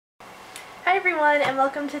Hi everyone, and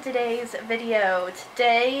welcome to today's video.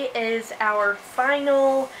 Today is our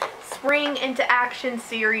final Spring into Action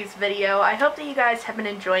series video. I hope that you guys have been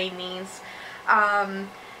enjoying these.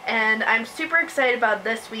 And I'm super excited about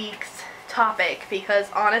this week's topic because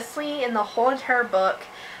honestly, in the whole entire book,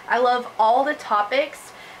 I love all the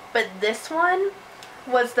topics, but this one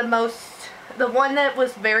was the one that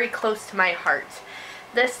was very close to my heart.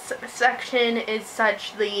 This section is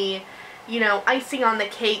such the, icing on the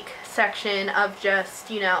cake section of just,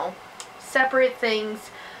 separate things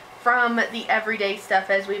from the everyday stuff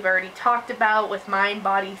as we've already talked about with mind,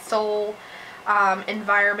 body, soul,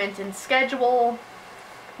 environment, and schedule.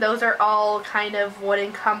 Those are all kind of what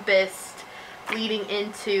encompassed leading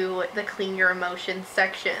into the Clean Your Emotions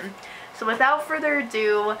section. So without further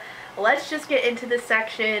ado, let's just get into this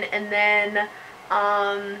section, and then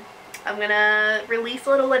I'm gonna release a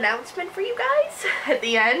little announcement for you guys at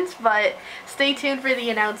the end, but stay tuned for the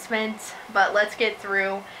announcement. But let's get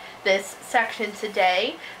through this section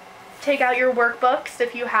today. Take out your workbooks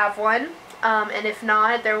if you have one, and if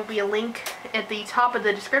not, there will be a link at the top of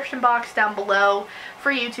the description box down below for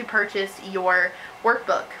you to purchase your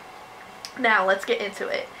workbook. Now let's get into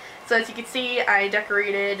it. So as you can see, I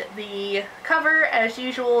decorated the cover as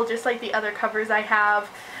usual, just like the other covers I have.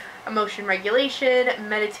 Emotion regulation,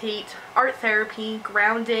 meditate, art therapy,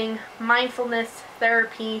 grounding, mindfulness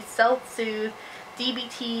therapy, self-soothe,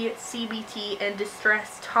 DBT, CBT, and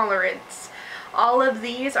distress tolerance. All of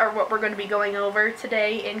these are what we're going to be going over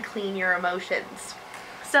today in Clean Your Emotions.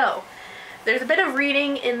 So there's a bit of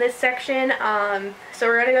reading in this section, so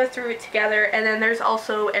we're going to go through it together, and then there's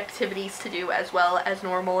also activities to do as well as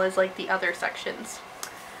normal as like the other sections.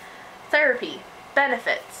 Therapy.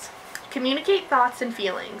 Benefits. Communicate thoughts and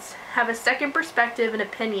feelings. Have a second perspective and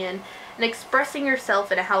opinion, and expressing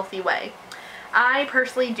yourself in a healthy way. I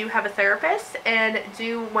personally do have a therapist and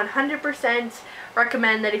do 100%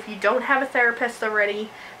 recommend that if you don't have a therapist already,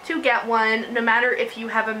 to get one, no matter if you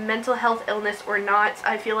have a mental health illness or not.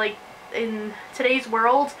 I feel like in today's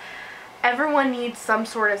world, everyone needs some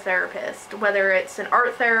sort of therapist, whether it's an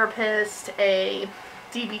art therapist, a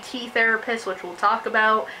DBT therapist, which we'll talk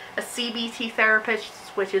about, a CBT therapist,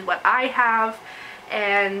 which is what I have,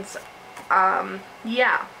 and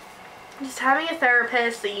yeah, just having a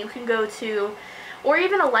therapist that you can go to, or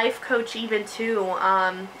even a life coach even too,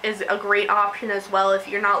 is a great option as well if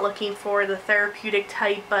you're not looking for the therapeutic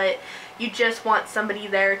type, but you just want somebody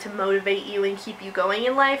there to motivate you and keep you going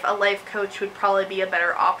in life. A life coach would probably be a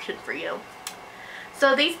better option for you.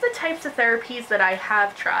 So these are the types of therapies that I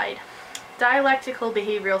have tried. Dialectical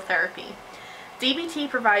behavioral therapy. DBT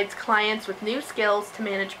provides clients with new skills to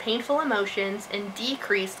manage painful emotions and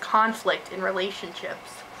decrease conflict in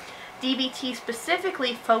relationships. DBT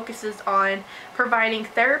specifically focuses on providing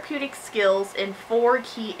therapeutic skills in 4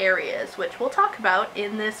 key areas, which we'll talk about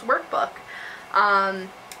in this workbook. I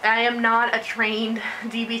am not a trained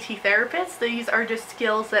DBT therapist. These are just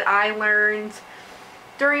skills that I learned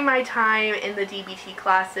during my time in the DBT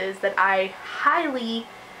classes that I highly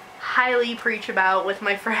preach about with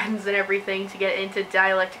my friends and everything to get into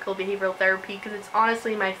dialectical behavioral therapy, because it's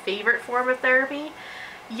honestly my favorite form of therapy.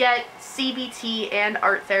 Yet CBT and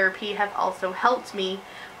art therapy have also helped me,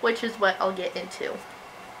 which is what I'll get into.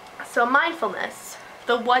 So mindfulness,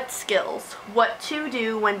 the what skills, what to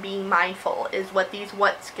do when being mindful is what these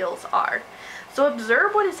what skills are. So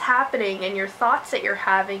observe what is happening in your thoughts that you're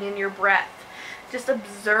having in your breath. Just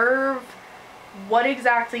observe what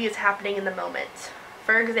exactly is happening in the moment.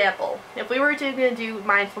 For example, if we were to do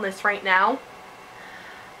mindfulness right now,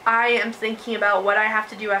 I am thinking about what I have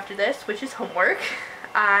to do after this, which is homework.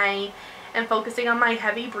 I am focusing on my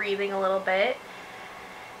heavy breathing a little bit,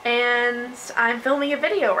 and I'm filming a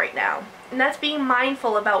video right now. And that's being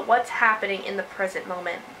mindful about what's happening in the present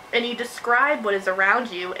moment. And you describe what is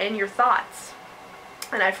around you and your thoughts.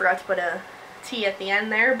 And I forgot to put a T at the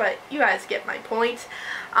end there, but you guys get my point.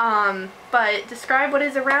 But describe what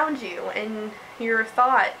is around you and your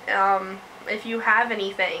thought, if you have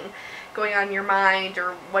anything going on in your mind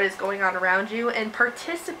or what is going on around you, and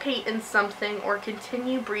participate in something or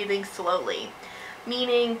continue breathing slowly.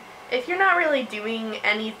 Meaning, if you're not really doing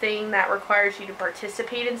anything that requires you to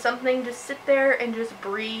participate in something, just sit there and just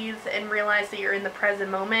breathe and realize that you're in the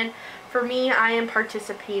present moment. For me, I am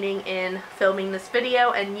participating in filming this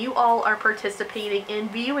video, and you all are participating in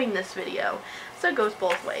viewing this video. So it goes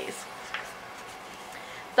both ways.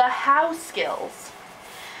 The how skills.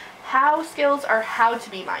 How skills are how to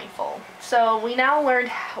be mindful. So we now learned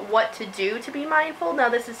what to do to be mindful. Now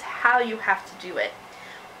this is how you have to do it.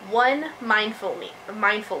 1.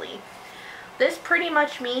 Mindfully. This pretty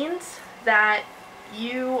much means that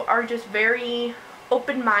you are just very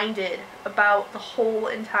open-minded about the whole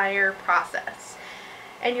entire process.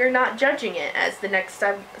 And you're not judging it, as the next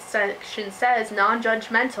section says,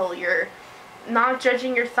 non-judgmental. You're not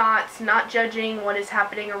judging your thoughts, not judging what is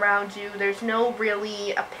happening around you. There's no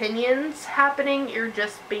really opinions happening. You're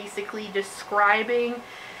just basically describing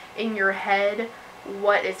in your head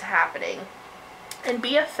what is happening. And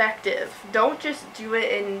be effective. Don't just do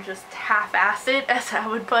it and just half-ass it, as I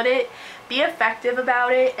would put it. Be effective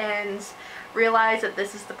about it and realize that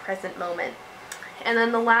this is the present moment. And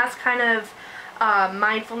then the last kind of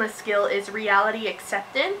mindfulness skill is reality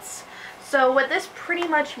acceptance. So what this pretty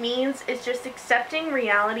much means is just accepting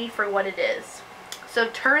reality for what it is. So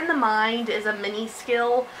turn the mind is a mini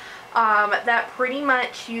skill that pretty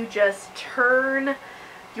much you just turn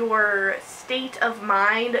your state of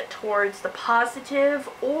mind towards the positive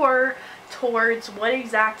or towards what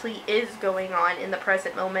exactly is going on in the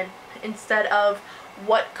present moment, instead of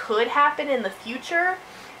what could happen in the future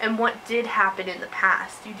and what did happen in the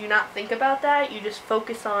past. You do not think about that. You just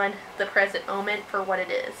focus on the present moment for what it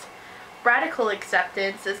is. Radical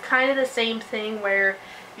acceptance is kind of the same thing, where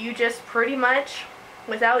you just pretty much,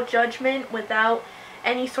 without judgment, without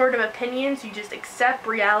any sort of opinions, you just accept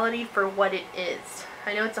reality for what it is.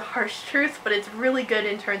 I know it's a harsh truth, but it's really good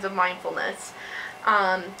in terms of mindfulness.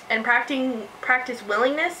 And practice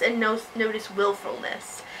willingness and notice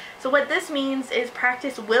willfulness. So what this means is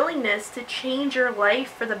practice willingness to change your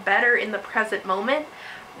life for the better in the present moment,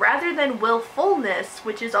 rather than willfulness,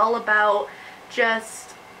 which is all about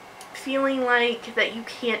just feeling like that you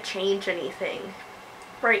can't change anything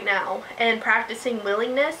right now. And practicing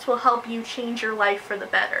willingness will help you change your life for the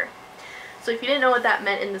better. So if you didn't know what that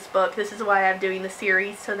meant in this book, this is why I'm doing the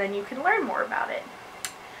series, so then you can learn more about it.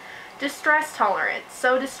 Distress tolerance.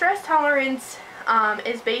 So distress tolerance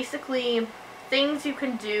is basically things you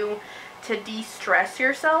can do to de-stress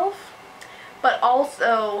yourself, but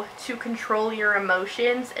also to control your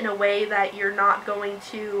emotions in a way that you're not going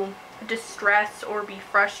to distress or be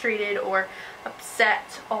frustrated or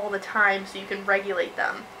upset all the time, so you can regulate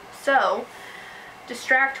them. So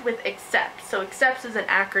distract with accept. So accepts is an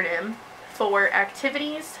acronym for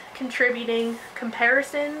activities, contributing,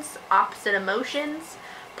 comparisons, opposite emotions,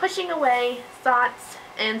 pushing away, thoughts,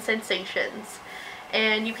 and sensations.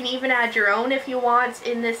 And you can even add your own if you want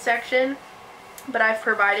in this section, but I've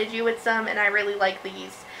provided you with some, and I really like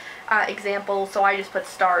these examples, so I just put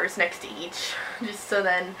stars next to each, just so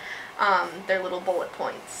then they're little bullet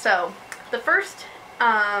points. So the first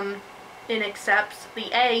in accepts, the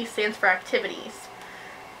A stands for activities.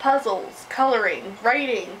 Puzzles, coloring,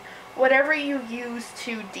 writing, whatever you use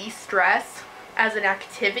to de-stress as an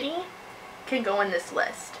activity can go in this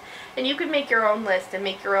list. And you can make your own list and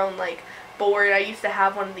make your own like board. I used to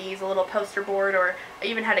have one of these, a little poster board, or I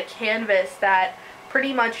even had a canvas that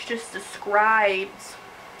pretty much just describes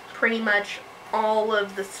pretty much all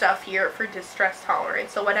of the stuff here for distress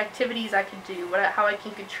tolerance. So what activities I can do, how I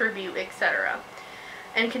can contribute, etc.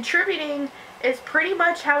 And contributing is pretty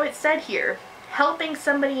much how it's said here, helping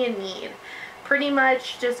somebody in need. Pretty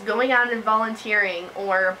much just going out and volunteering,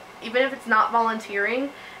 or even if it's not volunteering,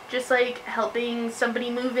 just like helping somebody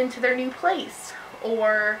move into their new place,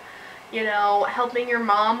 or you know, helping your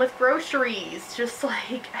mom with groceries. Just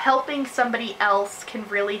like helping somebody else can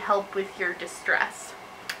really help with your distress.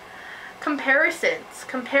 Comparisons.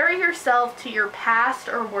 Compare yourself to your past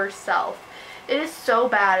or worse self. It is so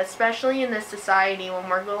bad, especially in this society, when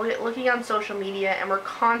we're looking on social media and we're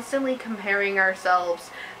constantly comparing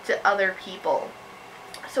ourselves to other people.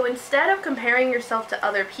 So instead of comparing yourself to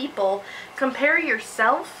other people, compare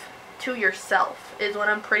yourself to yourself is what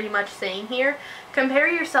I'm pretty much saying here. Compare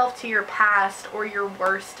yourself to your past or your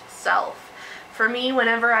worst self. For me,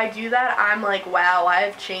 whenever I do that, I'm like, wow,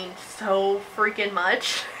 I've changed so freaking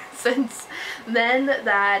much since then,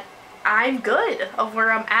 that I'm good of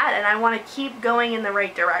where I'm at and I want to keep going in the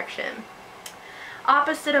right direction.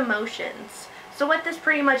 Opposite emotions. So what this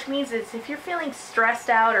pretty much means is if you're feeling stressed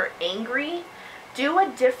out or angry, do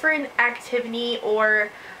a different activity or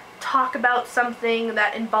talk about something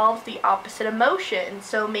that involves the opposite emotion.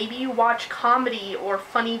 So maybe you watch comedy or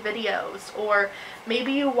funny videos, or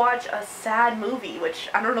maybe you watch a sad movie, which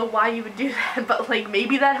I don't know why you would do that, but like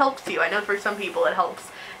maybe that helps you. I know for some people it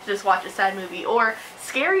helps to just watch a sad movie, or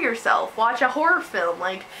scare yourself, watch a horror film.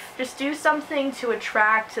 Like just do something to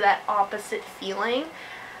attract that opposite feeling.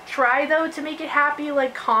 Try though to make it happy,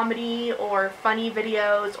 like comedy or funny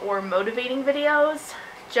videos or motivating videos,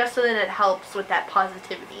 just so that it helps with that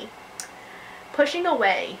positivity. Pushing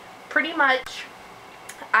away. Pretty much,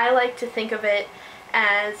 I like to think of it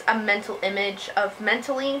as a mental image of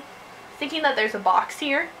mentally thinking that there's a box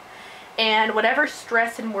here, And whatever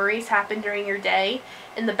stress and worries happen during your day,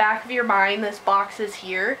 in the back of your mind, this box is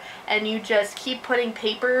here, and you just keep putting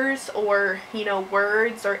papers or,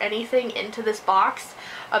 words or anything into this box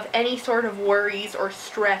of any sort of worries or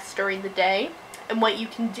stress during the day. And what you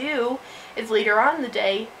can do is later on in the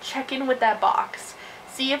day, check in with that box.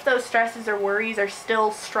 See if those stresses or worries are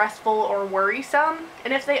still stressful or worrisome,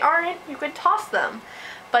 and if they aren't, you can toss them.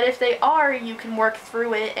 But if they are, you can work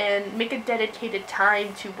through it and make a dedicated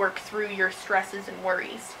time to work through your stresses and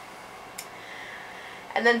worries.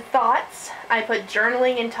 And then thoughts, I put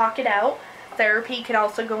journaling and talk it out. Therapy can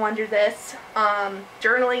also go under this.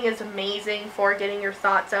 Journaling is amazing for getting your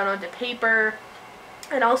thoughts out onto paper,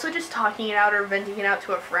 and also just talking it out or venting it out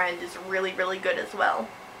to a friend is really, really good as well.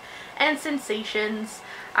 And sensations,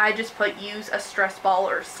 I just put use a stress ball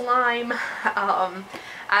or slime.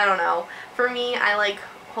 I don't know. For me, I like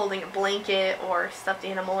holding a blanket or stuffed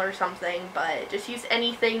animal or something, but just use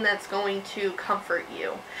anything that's going to comfort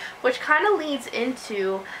you, which kind of leads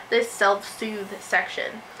into this self-soothe section.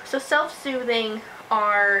 So self-soothing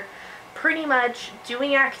are pretty much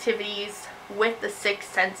doing activities with the 6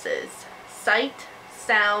 senses: sight,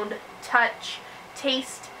 sound, touch,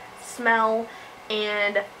 taste, smell,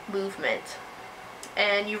 and movement.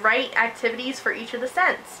 And you write activities for each of the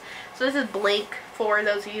senses. So this is blank for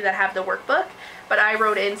those of you that have the workbook, but I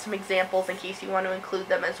wrote in some examples in case you want to include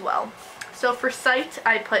them as well. So for sight,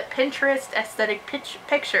 I put Pinterest aesthetic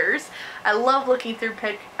pictures. I love looking through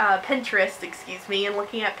Pinterest, and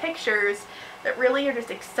looking at pictures that really are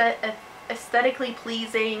just aesthetically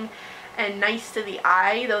pleasing and nice to the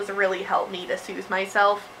eye. Those really help me to soothe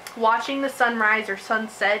myself. Watching the sunrise or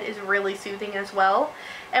sunset is really soothing as well.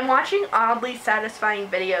 And watching oddly satisfying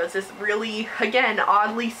videos is really, again,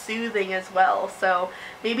 oddly soothing as well. So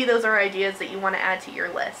maybe those are ideas that you want to add to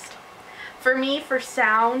your list. For me, for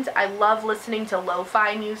sound, I love listening to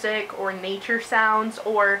lo-fi music or nature sounds,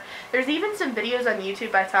 or there's even some videos on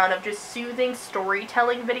YouTube I found of just soothing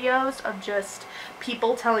storytelling videos of just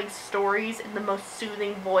people telling stories in the most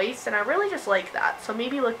soothing voice, and I really just like that. So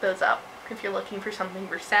maybe look those up if you're looking for something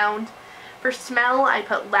for sound. For smell, I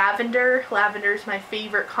put lavender. Lavender is my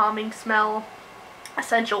favorite calming smell.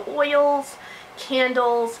 Essential oils,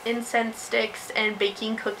 candles, incense sticks, and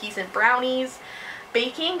baking cookies and brownies.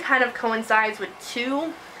 Baking kind of coincides with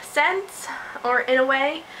 2 scents, or in a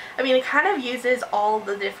way. I mean, it kind of uses all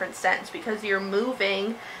the different scents because you're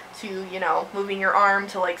moving to, moving your arm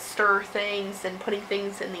to like stir things and putting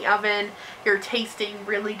things in the oven. You're tasting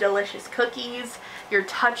really delicious cookies. You're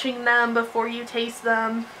touching them before you taste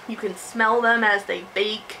them. You can smell them as they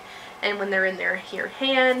bake and when they're in your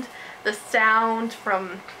hand. The sound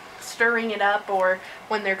from stirring it up or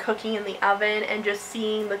when they're cooking in the oven, and just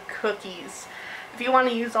seeing the cookies. If you want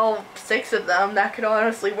to use all 6 of them, that could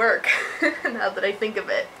honestly work now that I think of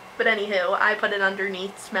it. But anywho, I put it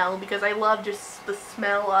underneath smell because I love just the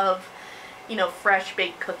smell of, fresh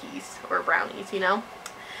baked cookies or brownies,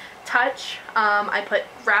 Touch, I put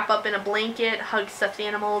wrap up in a blanket, hug stuffed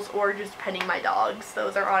animals, or just petting my dogs.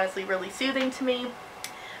 Those are honestly really soothing to me.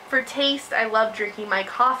 For taste, I love drinking my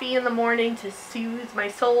coffee in the morning to soothe my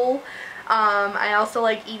soul. I also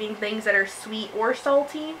like eating things that are sweet or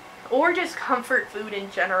salty, or just comfort food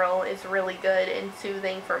in general is really good and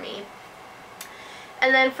soothing for me.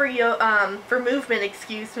 And then for movement,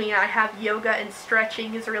 I have yoga and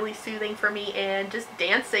stretching is really soothing for me, and just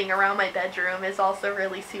dancing around my bedroom is also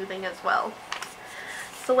really soothing as well.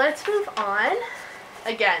 So let's move on.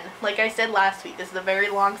 Again, like I said last week, this is a very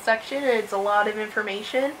long section and it's a lot of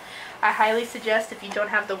information. I highly suggest, if you don't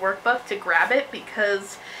have the workbook, to grab it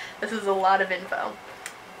because this is a lot of info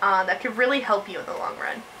that could really help you in the long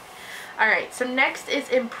run. Alright, so next is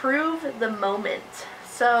improve the moment.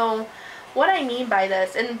 So what I mean by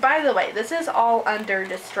this, and by the way, this is all under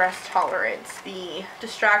distress tolerance. The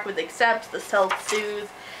distract with accepts, the self-soothe,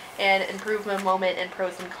 and improve the moment, and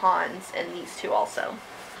pros and cons, and these 2 also.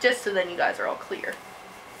 Just so then you guys are all clear.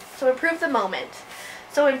 So improve the moment.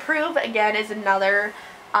 So improve, again, is another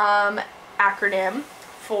acronym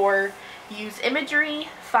for use imagery,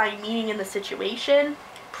 find meaning in the situation,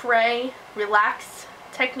 pray,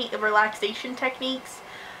 relaxation techniques,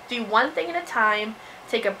 do one thing at a time,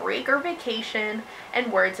 take a break or vacation,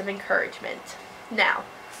 and words of encouragement. Now,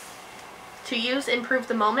 to use improve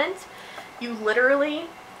the moment, you literally,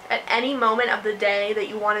 at any moment of the day that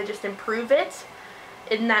you want to just improve it,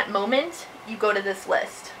 in that moment, you go to this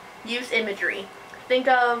list. Use imagery. Think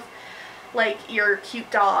of like your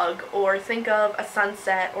cute dog, or think of a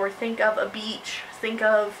sunset, or think of a beach, think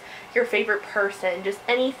of your favorite person, just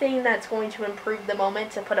anything that's going to improve the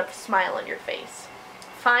moment to put a smile on your face.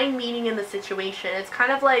 Find meaning in the situation. It's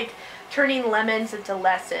kind of like turning lemons into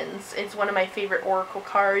lessons. It's one of my favorite oracle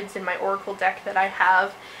cards in my oracle deck that I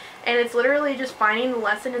have. And it's literally just finding the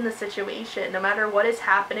lesson in the situation. No matter what is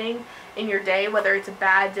happening in your day, whether it's a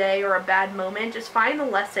bad day or a bad moment, just find the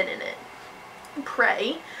lesson in it.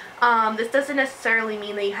 Pray. This doesn't necessarily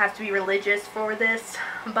mean that you have to be religious for this,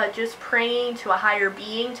 but just praying to a higher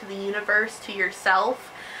being, to the universe, to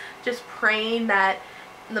yourself. Just praying that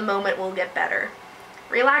the moment will get better.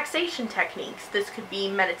 Relaxation techniques. This could be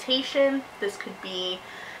meditation. This could be,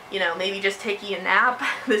 maybe just taking a nap.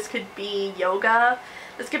 This could be yoga.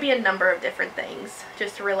 This could be a number of different things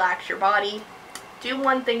just to relax your body. Do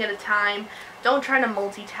one thing at a time. Don't try to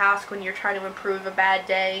multitask when you're trying to improve a bad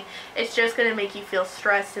day. It's just going to make you feel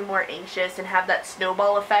stressed and more anxious and have that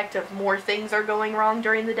snowball effect of more things are going wrong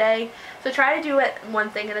during the day. So try to do it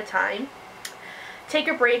one thing at a time. Take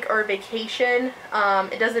a break or a vacation.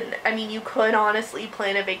 You could honestly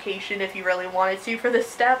plan a vacation if you really wanted to for this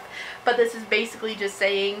step, but this is basically just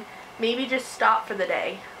saying maybe just stop for the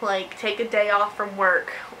day. Like take a day off from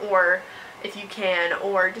work, or if you can,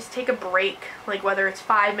 or just take a break, like whether it's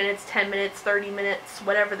 5 minutes, 10 minutes, 30 minutes,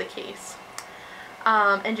 whatever the case,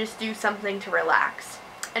 and just do something to relax.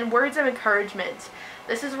 And words of encouragement.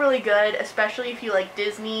 This is really good, especially if you like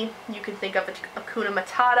Disney. You can think of Hakuna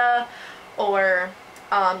Matata, or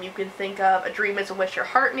you can think of a dream is a wish your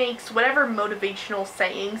heart makes, whatever motivational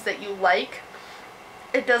sayings that you like.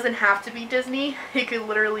 It doesn't have to be Disney. It could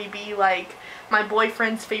literally be like, my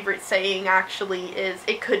boyfriend's favorite saying actually is,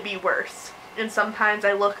 it could be worse. And sometimes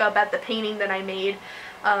I look up at the painting that I made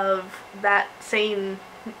of that saying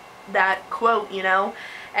that quote, and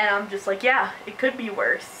I'm just like, yeah, it could be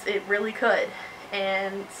worse. It really could.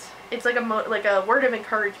 And it's like a word of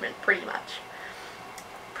encouragement, pretty much.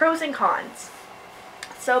 Pros and cons.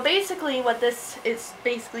 So basically what this is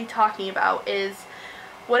basically talking about is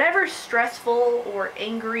whatever stressful or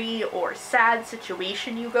angry or sad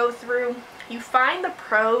situation you go through, you find the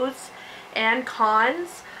pros and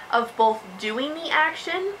cons of both doing the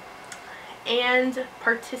action and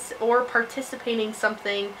participating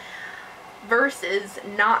something versus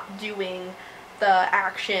not doing the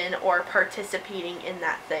action or participating in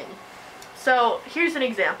that thing. So here's an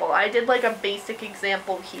example. I did like a basic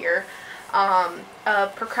example here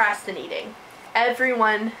of procrastinating.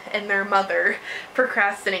 Everyone and their mother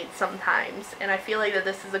procrastinates sometimes, and I feel like that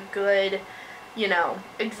this is a good,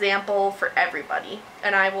 example for everybody,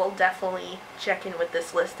 and I will definitely check in with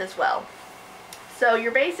this list as well. So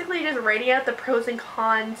you're basically just writing out the pros and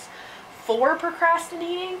cons for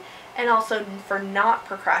procrastinating and also for not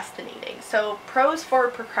procrastinating. So pros for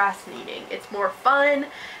procrastinating: it's more fun,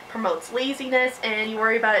 promotes laziness, and you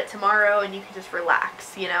worry about it tomorrow and you can just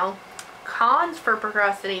relax, Cons for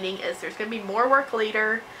procrastinating is there's going to be more work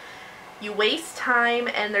later, you waste time,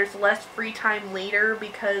 and there's less free time later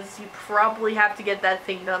because you probably have to get that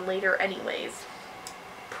thing done later anyways.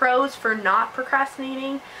 Pros for not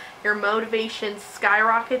procrastinating: your motivation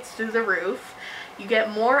skyrockets through the roof, you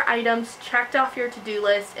get more items checked off your to-do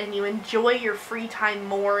list, and you enjoy your free time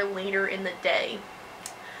more later in the day.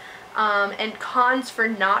 And cons for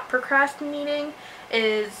not procrastinating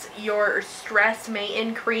is your stress may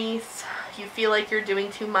increase, you feel like you're doing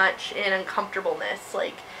too much, and uncomfortableness,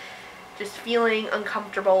 like just feeling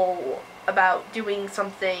uncomfortable about doing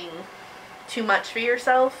something too much for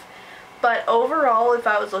yourself. But overall, if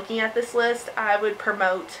I was looking at this list, I would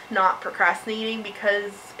promote not procrastinating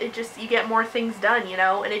because you get more things done,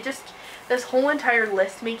 and this whole entire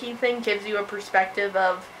list making thing gives you a perspective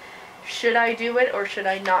of, should I do it or should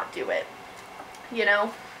I not do it,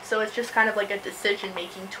 So it's just kind of like a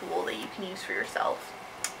decision-making tool that you can use for yourself.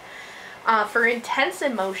 For intense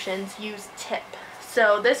emotions, use TIP.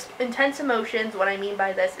 So this intense emotions, what I mean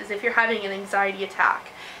by this is if you're having an anxiety attack,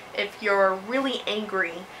 if you're really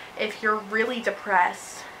angry, if you're really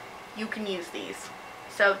depressed, you can use these.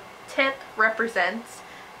 So TIP represents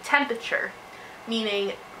temperature,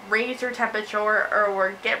 meaning raise your temperature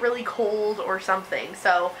or get really cold or something.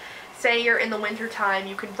 So say you're in the winter time,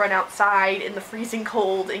 you can run outside in the freezing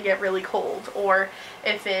cold and get really cold. Or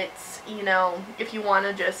if it's, if you want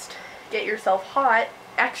to just get yourself hot,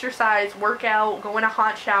 exercise, work out, go in a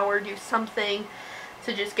hot shower, do something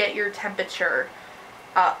to just get your temperature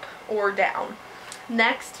up or down.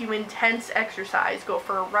 Next, you intense exercise. Go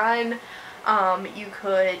for a run. You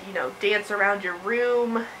could, dance around your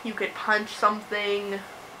room. You could punch something,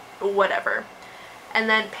 whatever. And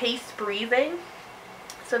then paced breathing.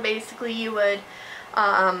 So basically you would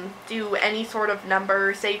do any sort of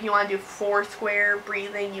number. Say if you want to do 4 square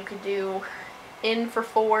breathing, you could do in for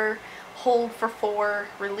 4, hold for 4,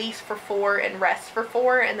 release for 4, and rest for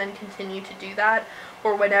 4, and then continue to do that,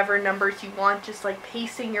 or whatever numbers you want, just like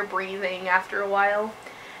pacing your breathing after a while.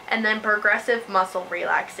 And then progressive muscle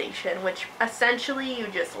relaxation, which essentially you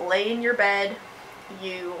just lay in your bed,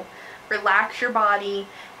 you relax your body,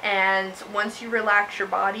 and once you relax your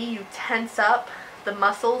body, you tense up the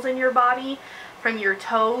muscles in your body from your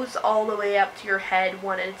toes all the way up to your head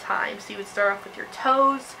one at a time. So you would start off with your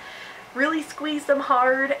toes, really squeeze them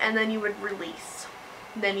hard, and then you would release.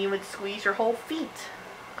 Then you would squeeze your whole feet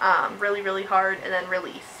really, really hard, and then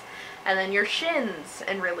release. And then your shins,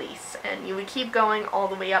 and release. And you would keep going all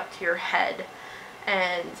the way up to your head.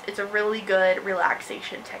 And it's a really good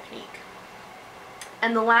relaxation technique.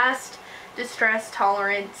 And the last distress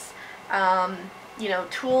tolerance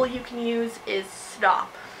tool you can use is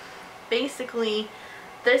stop. Basically,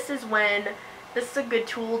 this is a good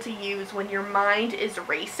tool to use when your mind is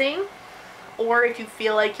racing, or if you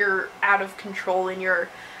feel like you're out of control in your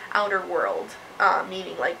outer world,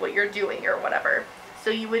 meaning like what you're doing or whatever. So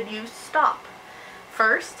you would use stop.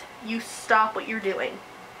 First, you stop what you're doing.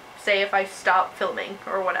 Say if I stop filming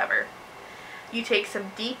or whatever. You take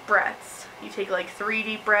some deep breaths. You take like 3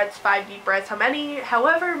 deep breaths, 5 deep breaths,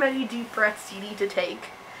 however many deep breaths you need to take.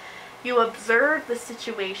 You observe the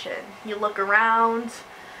situation. You look around,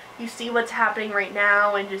 you see what's happening right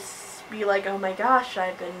now, and just be like, oh my gosh,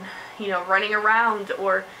 I've been, running around,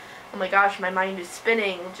 or oh my gosh, my mind is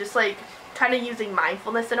spinning. Just like kind of using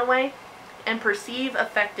mindfulness in a way, and perceive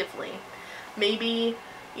effectively. Maybe,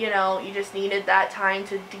 you just needed that time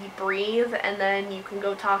to deep breathe, and then you can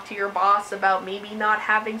go talk to your boss about maybe not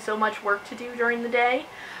having so much work to do during the day.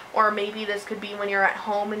 Or maybe this could be when you're at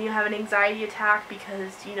home and you have an anxiety attack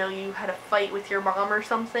because, you had a fight with your mom or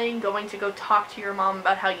something, going to go talk to your mom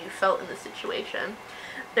about how you felt in the situation.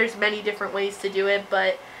 There's many different ways to do it,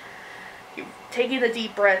 but taking the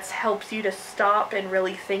deep breaths helps you to stop and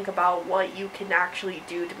really think about what you can actually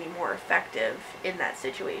do to be more effective in that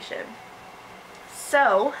situation.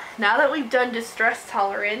 So, now that we've done distress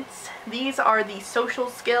tolerance, these are the social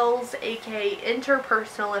skills, aka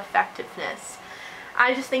interpersonal effectiveness.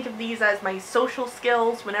 I just think of these as my social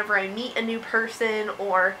skills whenever I meet a new person,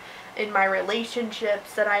 or in my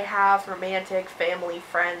relationships that I have, romantic, family,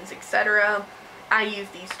 friends, etc. I use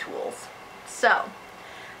these tools. So,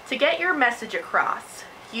 to get your message across,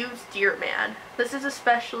 use Dear Man. This is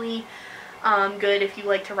especially good if you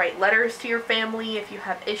like to write letters to your family, if you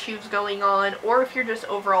have issues going on, or if you're just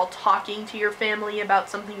overall talking to your family about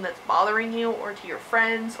something that's bothering you, or to your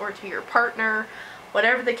friends, or to your partner.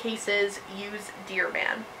 Whatever the case is, use Dear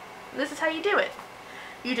Man. And this is how you do it.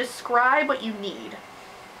 You describe what you need.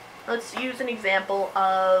 Let's use an example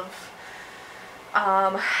of,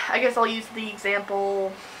 I guess I'll use the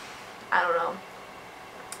example, I don't know.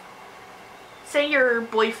 Say your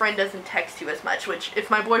boyfriend doesn't text you as much, which if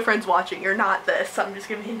my boyfriend's watching, you're not this, I'm just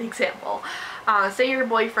giving you an example. Say your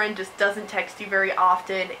boyfriend just doesn't text you very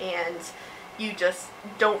often, and you just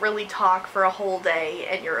don't really talk for a whole day,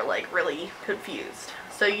 and you're like really confused.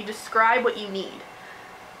 So you describe what you need.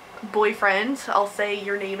 Boyfriend, I'll say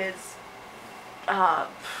your name is, I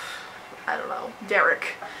don't know,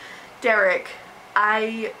 Derek. Derek,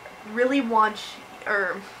 I really want,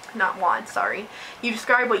 or not want, sorry. You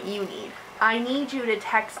describe what you need. I need you to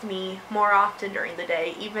text me more often during the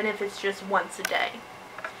day, even if it's just once a day.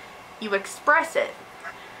 You express it.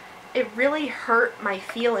 It really hurt my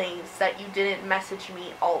feelings that you didn't message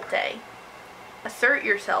me all day. Assert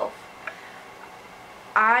yourself.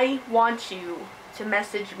 I want you to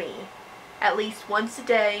message me at least once a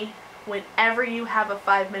day whenever you have a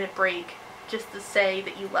 5-minute break, just to say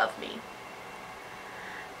that you love me.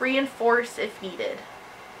 Reinforce if needed.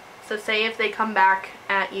 So say if they come back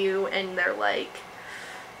at you and they're like,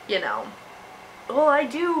 well, I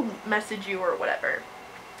do message you or whatever.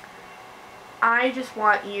 I just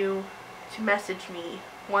want you to message me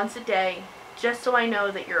once a day, just so I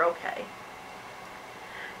know that you're okay.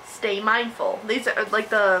 Stay mindful. These are like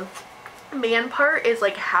the man part is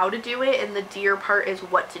like how to do it, and the dear part is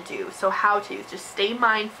what to do. So how to, just stay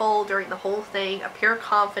mindful during the whole thing, appear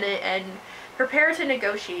confident, and prepare to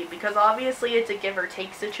negotiate, because obviously it's a give or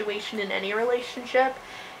take situation in any relationship.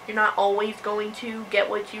 You're not always going to get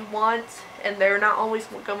what you want, and they're not always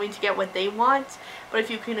going to get what they want. But if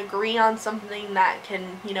you can agree on something that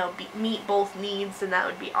can, meet both needs, then that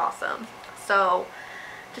would be awesome. So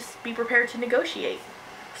just be prepared to negotiate.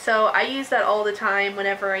 So I use that all the time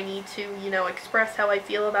whenever I need to, express how I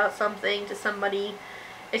feel about something to somebody.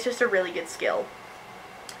 It's just a really good skill.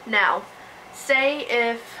 Now, say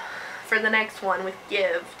if, for the next one with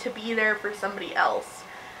give, to be there for somebody else.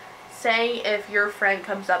 say if your friend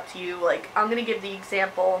comes up to you, like, I'm going to give the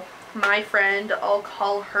example. My friend, I'll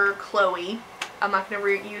call her Chloe. I'm not going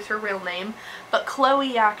to use her real name, but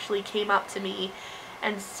Chloe actually came up to me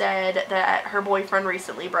and said that her boyfriend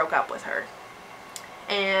recently broke up with her.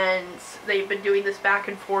 And they've been doing this back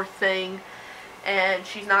and forth thing, and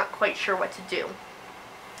she's not quite sure what to do.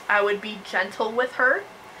 I would be gentle with her.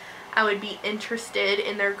 I would be interested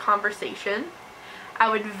in their conversation. I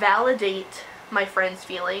would validate my friend's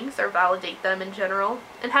feelings, or validate them in general,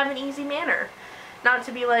 and have an easy manner. Not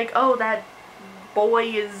to be like, oh, that boy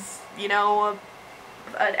is, you know,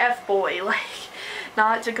 an F-boy, like,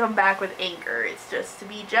 not to come back with anger. It's just to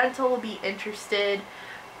be gentle, be interested,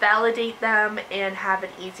 validate them, and have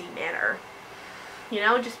an easy manner. You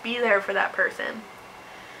know, just be there for that person.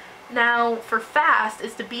 Now, for fast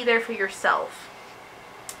is to be there for yourself.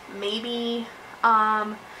 Maybe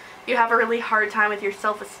you have a really hard time with your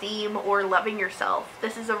self-esteem or loving yourself.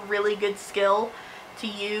 This is a really good skill to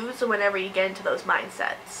use whenever you get into those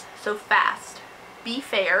mindsets. So fast. Be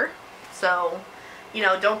fair. So, you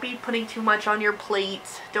know, don't be putting too much on your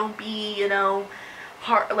plate. Don't be, you know,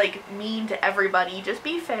 mean to everybody. Just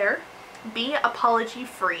be fair. Be apology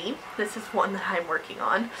free. This is one that I'm working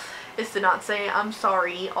on, is to not say I'm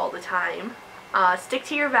sorry all the time. Stick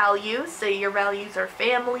to your values. Say your values are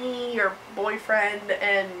family, your boyfriend,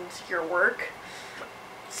 and your work.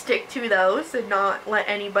 Stick to those and not let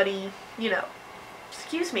anybody, you know,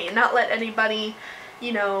 not let anybody,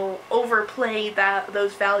 you know, overplay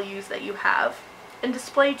those values that you have. And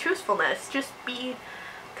display truthfulness. Just be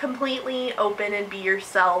completely open and be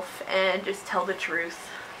yourself and just tell the truth.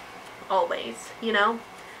 Always, you know?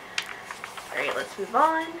 Alright, let's move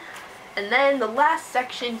on. And then the last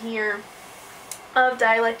section here of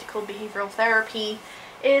dialectical behavioral therapy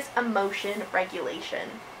is emotion regulation.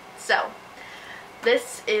 So,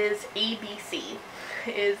 this is ABC,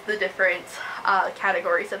 is the different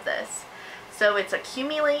categories of this. So it's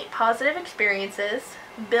accumulate positive experiences,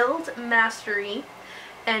 build mastery,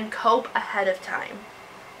 and cope ahead of time.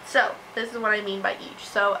 So, this is what I mean by each.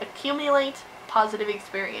 So, accumulate positive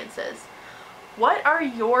experiences. What are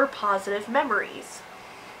your positive memories?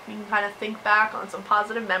 You can kind of think back on some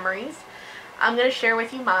positive memories. I'm going to share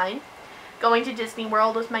with you mine. Going to Disney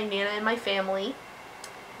World with my Nana and my family.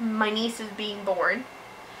 My nieces being born.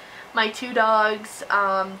 My 2 dogs,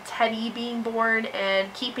 Teddy being born,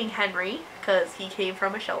 and keeping Henry, because he came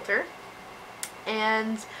from a shelter.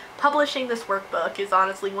 And publishing this workbook is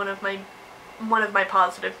honestly one of my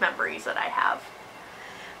positive memories that I have.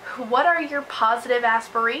 What are your positive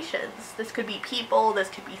aspirations? This could be people, this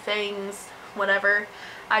could be things, whatever.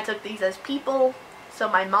 I took these as people. So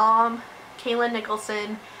my mom, Kaylin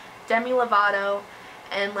Nicholson, Demi Lovato,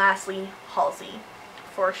 and lastly, Halsey,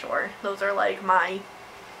 for sure. Those are like my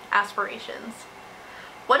aspirations.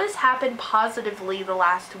 What has happened positively the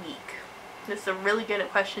last week? This is a really good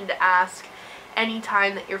question to ask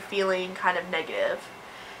anytime that you're feeling kind of negative.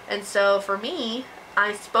 And so for me,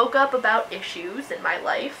 I spoke up about issues in my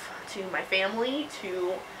life to my family,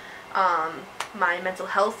 to my mental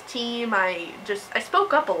health team. I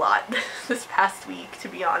spoke up a lot this past week, to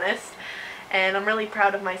be honest, and I'm really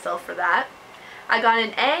proud of myself for that. I got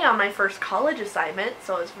an A on my first college assignment,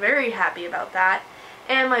 so I was very happy about that.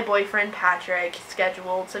 And my boyfriend Patrick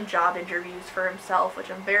scheduled some job interviews for himself, which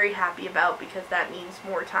I'm very happy about because that means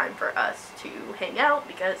more time for us to hang out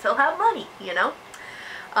because he'll have money, you know?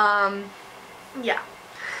 Yeah.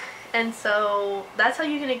 And so that's how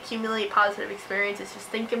you can accumulate positive experiences, just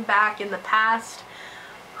thinking back in the past.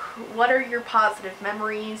 What are your positive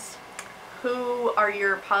memories? Who are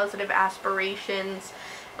your positive aspirations?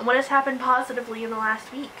 And what has happened positively in the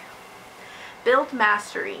last week? Build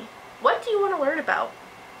mastery. What do you want to learn about?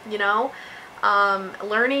 You know,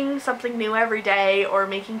 learning something new every day or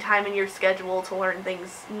making time in your schedule to learn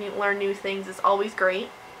new things is always great.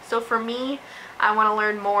 So for me, I want to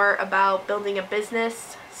learn more about building a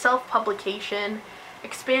business, self-publication,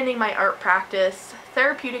 expanding my art practice,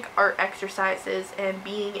 therapeutic art exercises, and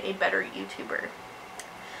being a better YouTuber.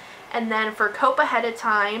 And then for cope ahead of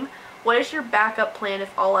time, what is your backup plan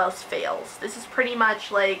if all else fails? This is pretty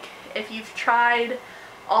much like if you've tried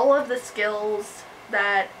all of the skills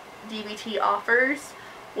that DBT offers,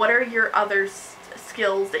 what are your other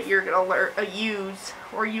skills that you're going to use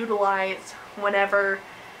or utilize whenever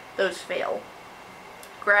those fail?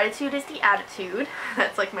 Gratitude is the attitude.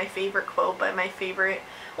 That's like my favorite quote by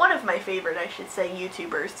one of my favorite, I should say,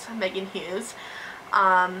 YouTubers, Megan Hughes.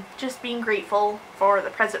 Just being grateful for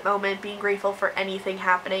the present moment, being grateful for anything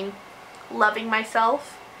happening, loving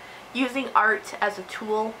myself, using art as a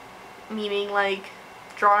tool, meaning like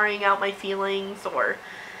drawing out my feelings or,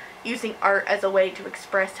 using art as a way to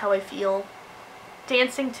express how I feel.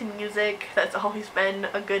 Dancing to music, that's always been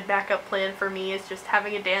a good backup plan for me, is just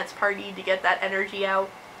having a dance party to get that energy out.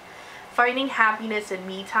 Finding happiness in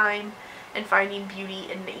me time, and finding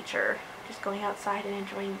beauty in nature. Just going outside and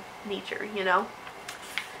enjoying nature, you know?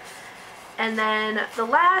 And then the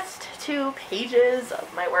last 2 pages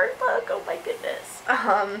of my workbook, oh my goodness.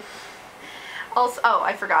 Also, oh,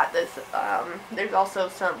 I forgot this. There's also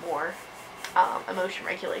some more emotion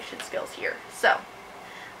regulation skills here. So,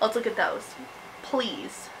 let's look at those.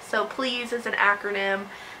 Please. So, please is an acronym.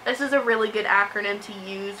 This is a really good acronym to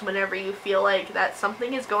use whenever you feel like that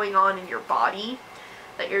something is going on in your body,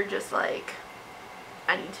 that you're just like,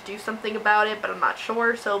 I need to do something about it, but I'm not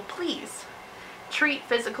sure. So, please. Treat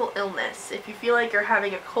physical illness. If you feel like you're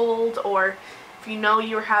having a cold, or if you know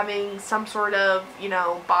you're having some sort of, you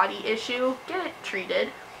know, body issue, get it treated.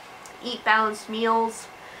 Eat balanced meals.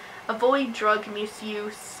 Avoid drug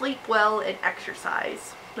misuse. Sleep well, and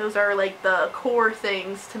exercise. Those are like the core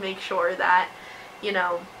things to make sure that, you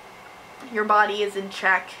know, your body is in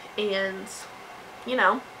check and, you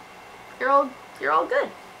know, you're all good.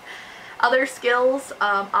 Other skills,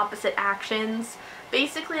 opposite actions.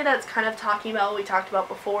 Basically, that's kind of talking about what we talked about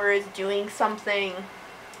before, is doing something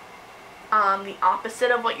the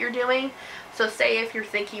opposite of what you're doing. So say if you're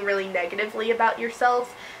thinking really negatively about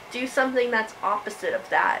yourself, do something that's opposite of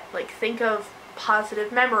that. Like, think of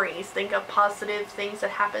positive memories, think of positive things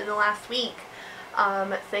that happened in the last week,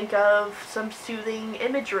 think of some soothing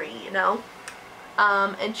imagery, you know,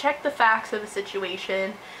 and check the facts of the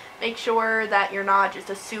situation. Make sure that you're not just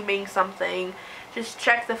assuming something. Just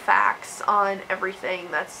check the facts on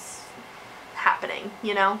everything that's happening,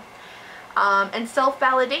 you know. And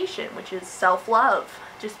self-validation, which is self-love.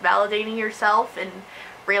 Just validating yourself and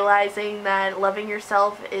realizing that loving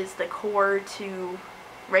yourself is the core to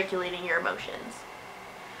regulating your emotions.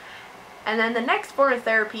 And then the next form of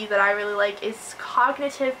therapy that I really like is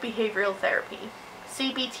cognitive behavioral therapy.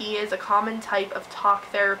 CBT is a common type of talk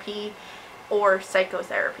therapy or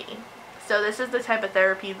psychotherapy. So this is the type of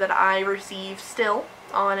therapy that I receive still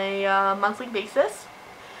on a monthly basis.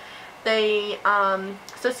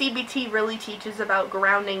 So CBT really teaches about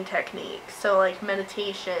grounding techniques, so like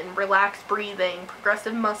meditation, relaxed breathing,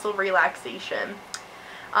 progressive muscle relaxation.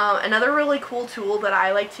 Another really cool tool that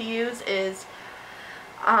I like to use is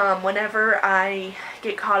whenever I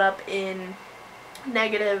get caught up in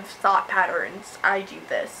negative thought patterns, I do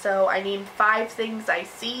this. So I name 5 things I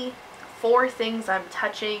see, 4 things I'm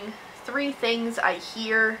touching, 3 things I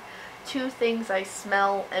hear, 2 things I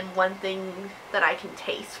smell, and 1 thing that I can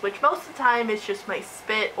taste, which most of the time is just my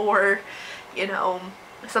spit or, you know,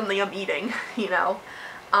 something I'm eating, you know.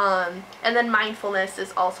 And then mindfulness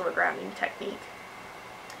is also a grounding technique.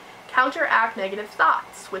 Counteract negative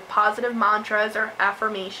thoughts with positive mantras or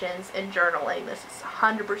affirmations and journaling. This is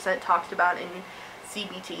 100% talked about in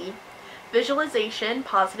CBT. Visualization,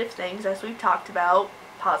 positive things, as we've talked about,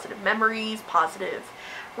 positive memories, positive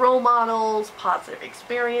role models, positive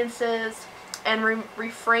experiences, and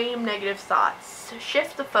reframe negative thoughts.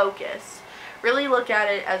 Shift the focus. Really look at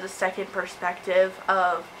it as a second perspective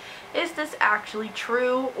of, is this actually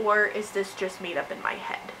true, or is this just made up in my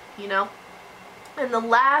head, you know? And the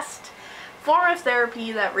last form of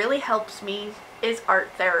therapy that really helps me is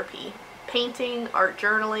art therapy. Painting, art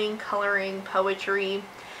journaling, coloring, poetry,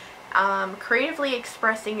 creatively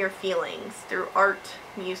expressing your feelings through art,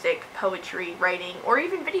 music, poetry, writing, or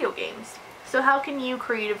even video games. So how can you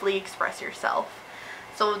creatively express yourself?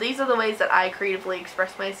 So these are the ways that I creatively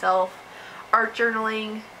express myself: art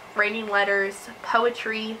journaling, writing letters,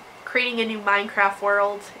 poetry, creating a new Minecraft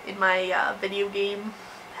world in my video game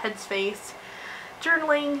headspace,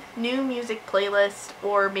 journaling, new music playlist,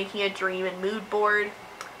 or making a dream and mood board.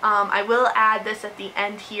 I will add this at the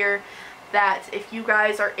end here, that if you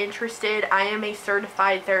guys are interested, I am a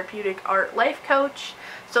certified therapeutic art life coach.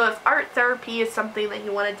 So if art therapy is something that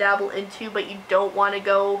you want to dabble into, but you don't want to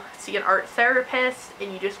go see an art therapist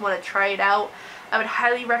and you just want to try it out, I would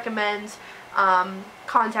highly recommend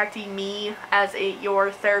contacting me as your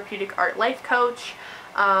therapeutic art life coach.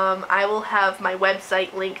 I will have my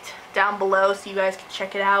website linked down below so you guys can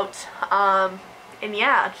check it out. And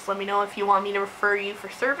yeah, just let me know if you want me to refer you for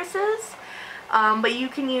services. But you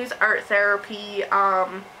can use art therapy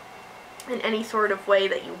in any sort of way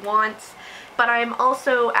that you want. But I'm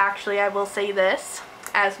also, actually, I will say this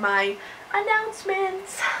as my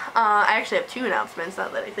announcements. I actually have 2 announcements now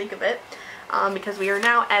that I think of it, because we are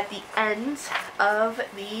now at the end of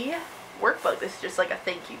the workbook. This is just like a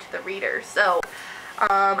thank you to the reader. So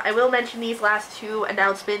I will mention these last 2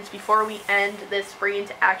 announcements before we end this Spring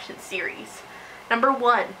into Action series. Number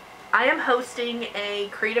 1, I am hosting a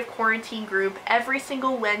creative quarantine group every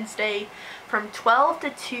single Wednesday from 12 to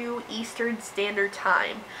 2 Eastern Standard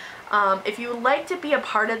Time. If you would like to be a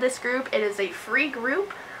part of this group, it is a free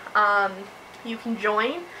group. You can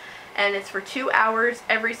join, and it's for 2 hours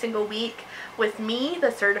every single week with me,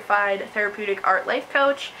 the certified therapeutic art life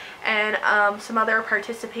coach, and some other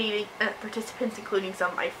participants, including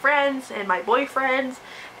some of my friends and my boyfriends,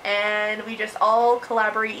 and we just all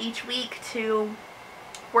collaborate each week to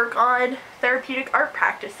work on therapeutic art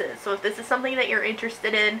practices. So if this is something that you're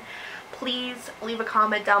interested in, please leave a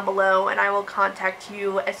comment down below and I will contact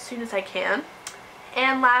you as soon as I can.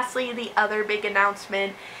 And lastly, the other big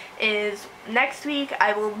announcement is next week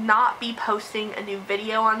I will not be posting a new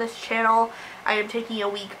video on this channel. I am taking a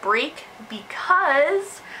week break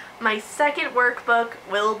because my second workbook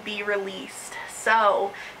will be released.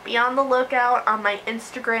 So be on the lookout on my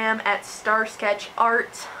Instagram at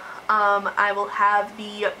StarSketchArt. I will have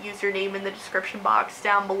the username in the description box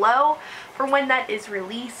down below for when that is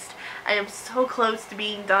released. I am so close to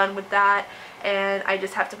being done with that, and I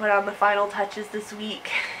just have to put on the final touches this week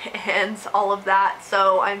and all of that.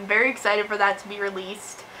 So I'm very excited for that to be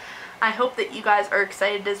released. I hope that you guys are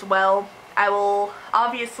excited as well. I will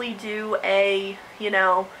obviously do a,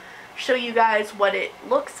 show you guys what it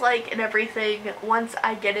looks like and everything once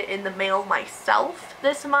I get it in the mail myself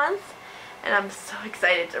this month. And I'm so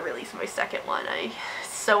excited to release my second one.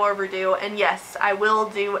 So overdue. And yes, I will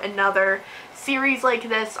do another series like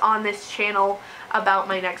this on this channel about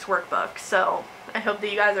my next workbook. So I hope that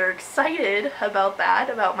you guys are excited about that,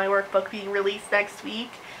 about my workbook being released next week.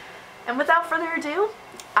 And without further ado,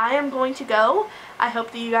 I am going to go. I hope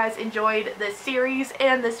that you guys enjoyed this series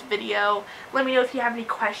and this video. Let me know if you have any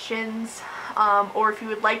questions, or if you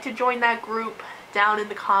would like to join that group down in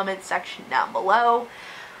the comments section down below.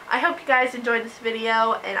 I hope you guys enjoyed this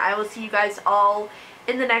video, and I will see you guys all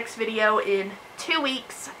in the next video in 2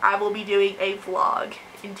 weeks. I will be doing a vlog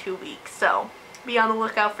in 2 weeks, so be on the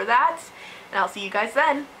lookout for that, and I'll see you guys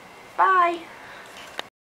then. Bye!